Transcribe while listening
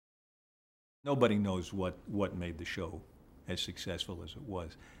Nobody knows what made the show as successful as it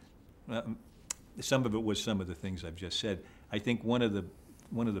was. Um, some of it was some of the things I've just said. I think one of the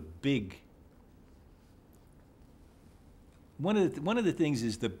big one of the things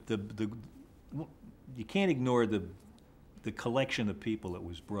is the you can't ignore the collection of people that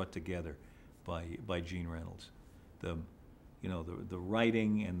was brought together by Gene Reynolds. The the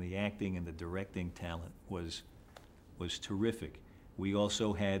writing and the acting and the directing talent was terrific. We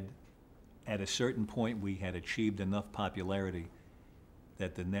also had, at a certain point, we had achieved enough popularity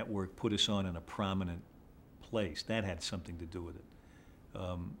that the network put us on in a prominent place. That had something to do with it.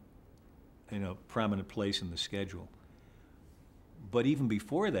 Prominent place in the schedule. But even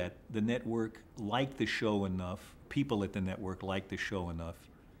before that, the network liked the show enough, people at the network liked the show enough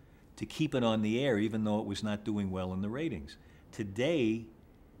to keep it on the air, even though it was not doing well in the ratings. Today,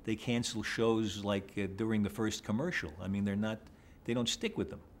 they cancel shows like during the first commercial. I mean, they don't stick with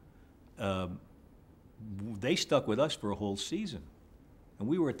them. They stuck with us for a whole season. And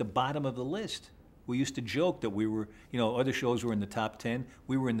we were at the bottom of the list. We used to joke that we were, other shows were in the top 10.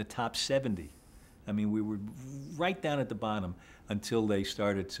 We were in the top 70. I mean, we were right down at the bottom until they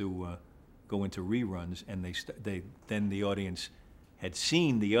started to go into reruns, and then the audience had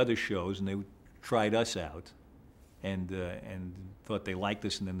seen the other shows, and they tried us out, and thought they liked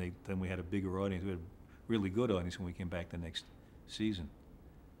us, and then we had a bigger audience. We had a really good audience when we came back the next season.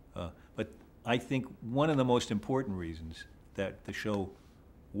 But I think one of the most important reasons that the show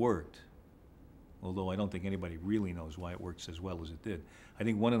worked, although I don't think anybody really knows why it works as well as it did, I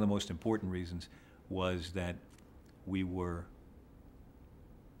think one of the most important reasons was that we were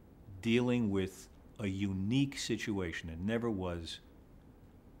dealing with a unique situation. It never was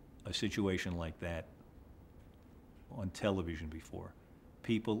a situation like that on television before.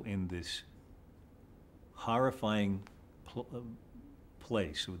 People in this horrifying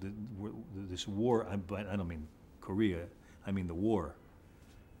place, this war, I don't mean Korea, I mean the war.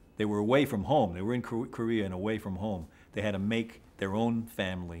 They were away from home. They were in Korea and away from home. They had to make their own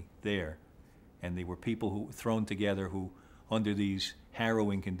family there. And they were people who thrown together who, under these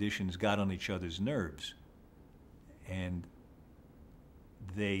harrowing conditions, got on each other's nerves. And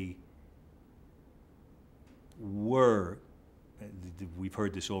they were, we've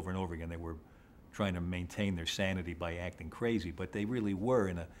heard this over and over again, they were trying to maintain their sanity by acting crazy, but they really were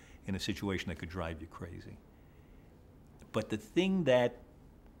in a situation that could drive you crazy. But the thing that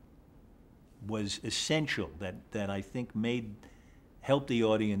was essential, that I think helped the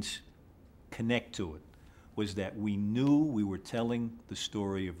audience connect to it, was that we knew we were telling the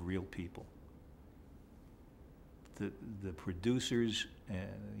story of real people. The producers,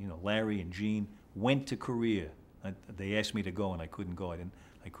 Larry and Gene, went to Korea. They asked me to go, and I couldn't go. I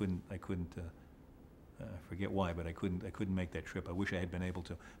forget why, but I couldn't make that trip. I wish I had been able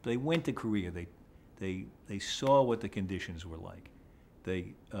to. But they went to Korea. They saw what the conditions were like.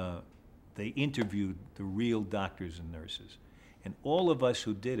 They interviewed the real doctors and nurses. And all of us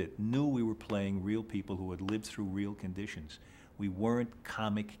who did it knew we were playing real people who had lived through real conditions. We weren't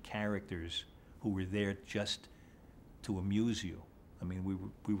comic characters who were there just to amuse you. I mean,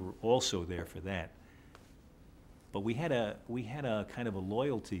 we were also there for that. But we had a kind of a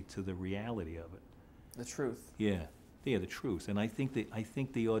loyalty to the reality of it. The truth. Yeah, the truth. And I think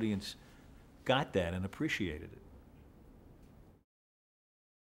the audience got that and appreciated it.